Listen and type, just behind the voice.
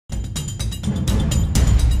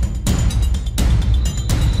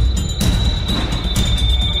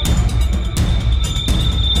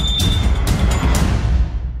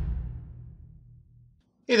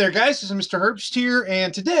there guys, this is Mr. Herbst here,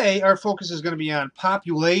 and today our focus is going to be on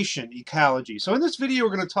population ecology. So in this video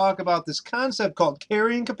we're going to talk about this concept called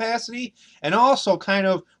carrying capacity and also kind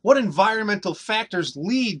of what environmental factors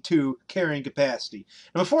lead to carrying capacity.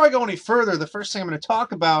 Now before I go any further, the first thing I'm going to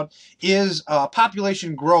talk about is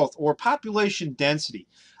population growth or population density.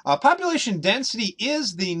 Population density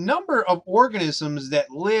is the number of organisms that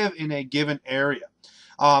live in a given area.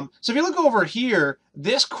 So if you look over here,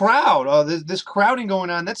 this crowd, this crowding going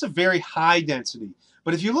on, that's a very high density.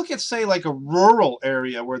 But if you look at, say, like a rural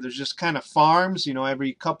area where there's just kind of farms, you know,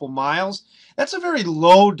 every couple miles, that's a very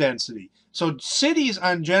low density. So cities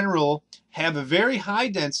in general have a very high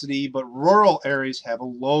density, but rural areas have a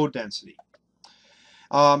low density.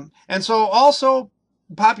 And so also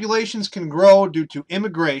populations can grow due to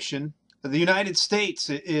immigration. The United States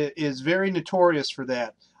is very notorious for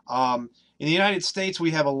that. In the United States, we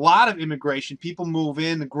have a lot of immigration. People move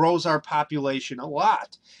in, it grows our population a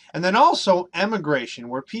lot. And then also emigration,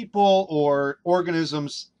 where people or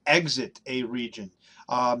organisms exit a region.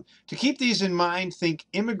 To keep these in mind, think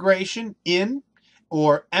immigration in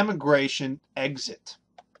or emigration exit.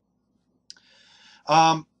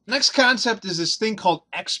 Next concept is this thing called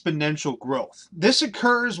exponential growth. This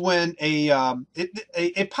occurs when a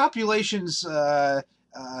population's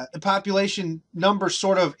population number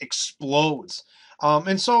sort of explodes.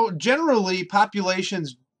 And so generally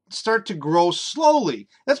populations start to grow slowly.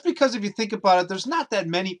 That's because if you think about it, there's not that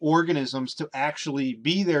many organisms to actually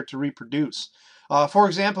be there to reproduce. For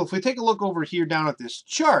example, if we take a look over here down at this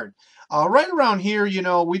chart, right around here, you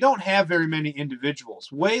know, we don't have very many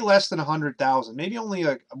individuals, way less than 100,000, maybe only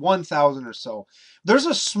like 1,000 or so. There's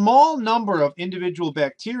a small number of individual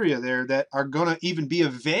bacteria there that are going to even be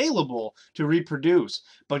available to reproduce.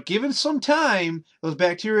 But given some time, those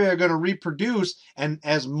bacteria are going to reproduce, and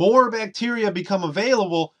as more bacteria become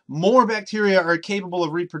available, more bacteria are capable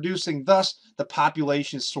of reproducing, thus the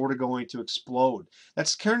population is sort of going to explode.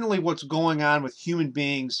 That's currently what's going on with human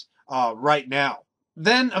beings right now.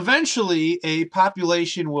 Then eventually a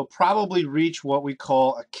population will probably reach what we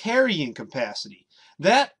call a carrying capacity.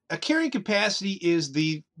 A carrying capacity is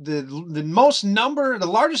the largest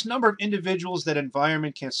number of individuals that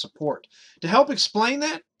environment can support. To help explain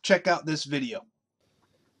that, check out this video.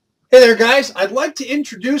 Hey there guys, I'd like to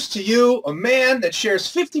introduce to you a man that shares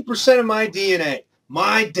 50% of my DNA,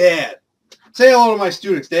 my dad. Say hello to my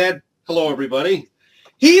students, Dad. Hello everybody.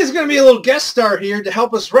 He is going to be a little guest star here to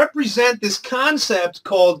help us represent this concept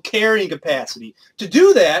called carrying capacity. To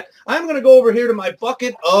do that, I'm going to go over here to my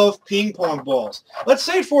bucket of ping pong balls. Let's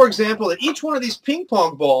say, for example, that each one of these ping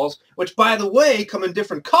pong balls, which by the way come in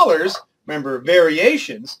different colors, remember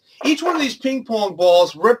variations, each one of these ping pong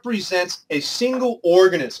balls represents a single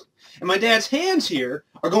organism. And my dad's hands here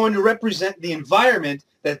are going to represent the environment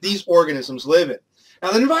that these organisms live in.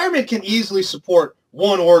 Now the environment can easily support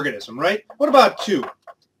one organism, right? What about two?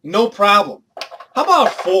 No problem. How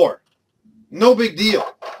about 4? No big deal.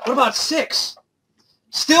 What about 6?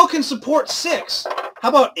 Still can support 6. How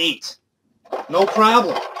about 8? No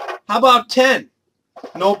problem. How about 10?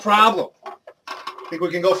 No problem. Think we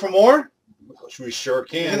can go for more? We sure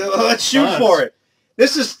can. Let's shoot for it.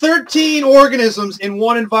 This is 13 organisms in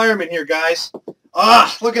one environment here, guys.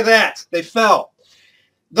 Ah, look at that. They fell.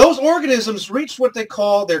 Those organisms reached what they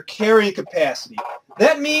call their carrying capacity.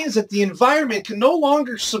 That means that the environment can no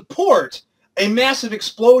longer support a massive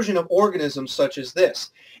explosion of organisms such as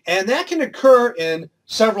this. And that can occur in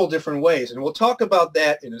several different ways, and we'll talk about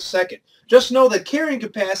that in a second. Just know that carrying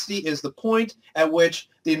capacity is the point at which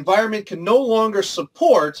the environment can no longer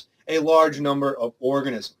support a large number of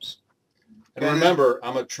organisms. And remember,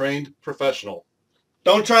 I'm a trained professional.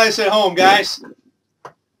 Don't try this at home, guys.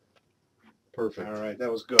 Perfect. All right,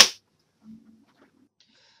 that was good.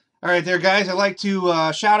 All right there, guys. I'd like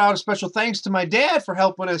to shout out a special thanks to my dad for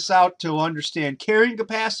helping us out to understand carrying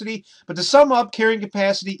capacity. But to sum up, carrying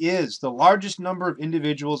capacity is the largest number of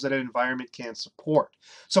individuals that an environment can support.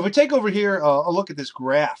 So if we take over here a look at this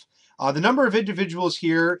graph, the number of individuals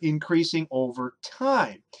here increasing over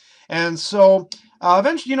time. And so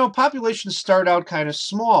eventually, you know, populations start out kind of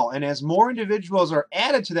small, and as more individuals are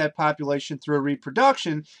added to that population through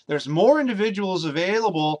reproduction, there's more individuals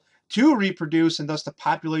available to reproduce, and thus the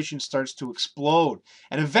population starts to explode.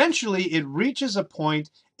 And eventually it reaches a point,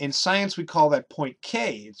 in science we call that point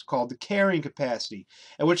K, it's called the carrying capacity,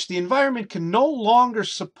 at which the environment can no longer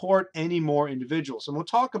support any more individuals. And we'll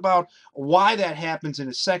talk about why that happens in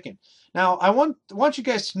a second. Now I want you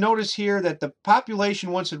guys to notice here that the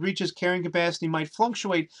population, once it reaches carrying capacity, might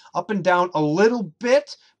fluctuate up and down a little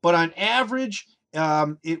bit, but on average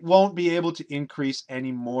it won't be able to increase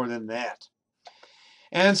any more than that.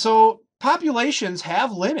 And so Populations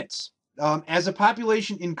have limits. As a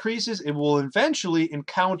population increases, it will eventually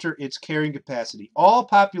encounter its carrying capacity. All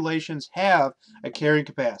populations have a carrying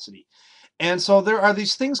capacity. And so there are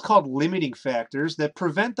these things called limiting factors that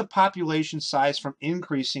prevent the population size from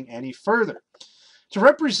increasing any further. To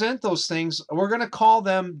represent those things, we're going to call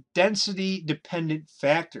them density dependent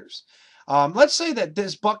factors. Let's say that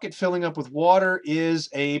this bucket filling up with water is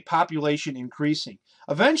a population increasing.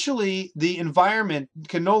 Eventually, the environment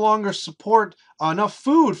can no longer support enough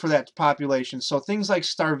food for that population. So things like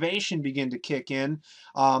starvation begin to kick in.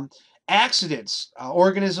 Um, Accidents,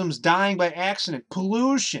 organisms dying by accident,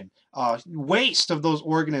 pollution, waste of those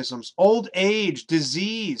organisms, old age,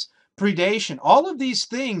 disease, predation, all of these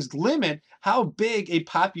things limit how big a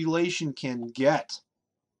population can get.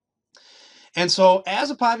 And so as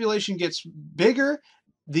a population gets bigger,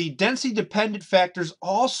 the density dependent factors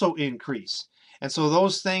also increase. And so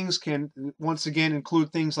those things can once again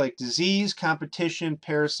include things like disease, competition,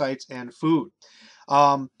 parasites, and food.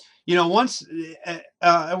 Um, once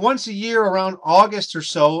a year around August or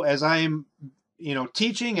so, as I am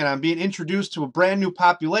teaching and I'm being introduced to a brand new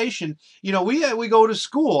population, we go to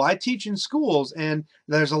school. I teach in schools, and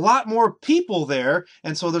there's a lot more people there,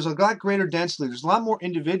 and so there's a lot greater density. There's a lot more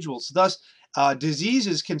individuals. Thus,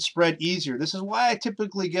 diseases can spread easier. This is why I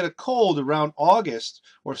typically get a cold around August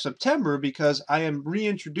or September, because I am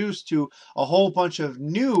reintroduced to a whole bunch of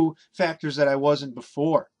new factors that I wasn't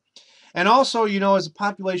before. And also, as the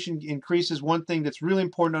population increases, one thing that's really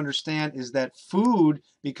important to understand is that food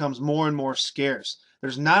becomes more and more scarce.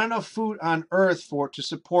 There's not enough food on Earth to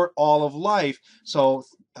support all of life, so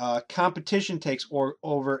competition takes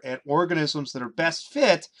over, and organisms that are best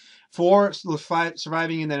fit for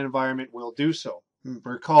surviving in that environment will do so.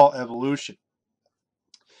 Recall evolution.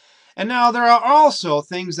 And now there are also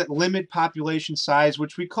things that limit population size,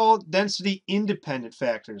 which we call density independent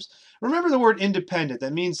factors. Remember the word independent.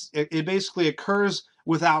 That means it basically occurs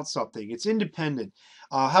without something. It's independent.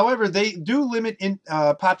 However, they do limit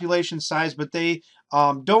population size, but they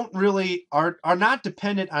don't really are not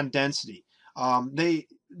dependent on density.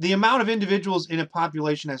 The amount of individuals in a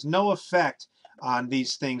population has no effect on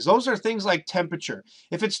these things. Those are things like temperature.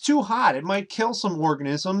 If it's too hot, it might kill some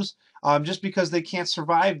organisms just because they can't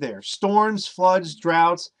survive there. Storms, floods,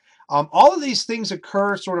 droughts, all of these things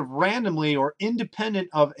occur sort of randomly or independent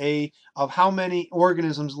of how many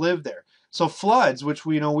organisms live there. So floods, which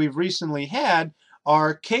we've recently had,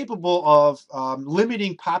 are capable of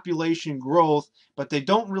limiting population growth, but they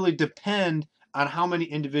don't really depend on how many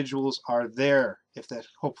individuals are there. If that,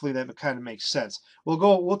 hopefully that kind of makes sense.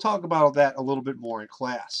 We'll talk about that a little bit more in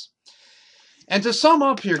class. And to sum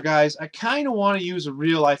up here, guys, I kind of want to use a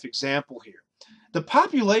real life example here. The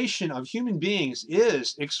population of human beings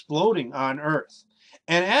is exploding on Earth.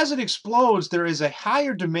 And as it explodes, there is a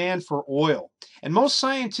higher demand for oil. And most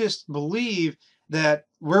scientists believe that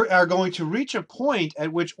we are going to reach a point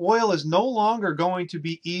at which oil is no longer going to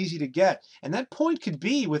be easy to get. And that point could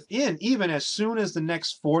be within even as soon as the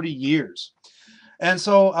next 40 years. And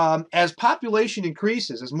so as population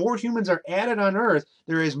increases, as more humans are added on Earth,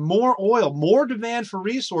 there is more oil, more demand for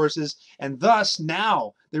resources, and thus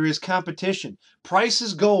now there is competition.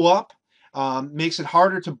 Prices go up, makes it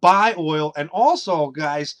harder to buy oil, and also,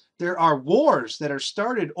 guys, there are wars that are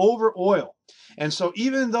started over oil. And so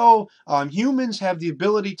even though humans have the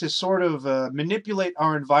ability to sort of manipulate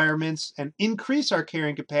our environments and increase our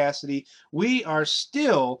carrying capacity, we are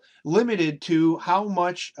still limited to how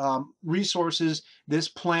much resources this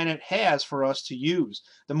planet has for us to use.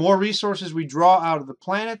 The more resources we draw out of the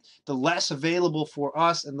planet, the less available for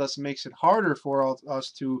us, and thus makes it harder for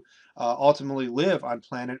us to ultimately live on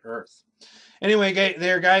planet Earth. Anyway,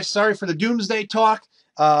 guys, sorry for the doomsday talk.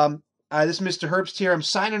 This is Mr. Herbst here. I'm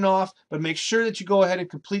signing off, but make sure that you go ahead and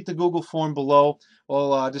complete the Google form below.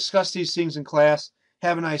 We'll discuss these things in class.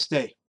 Have a nice day.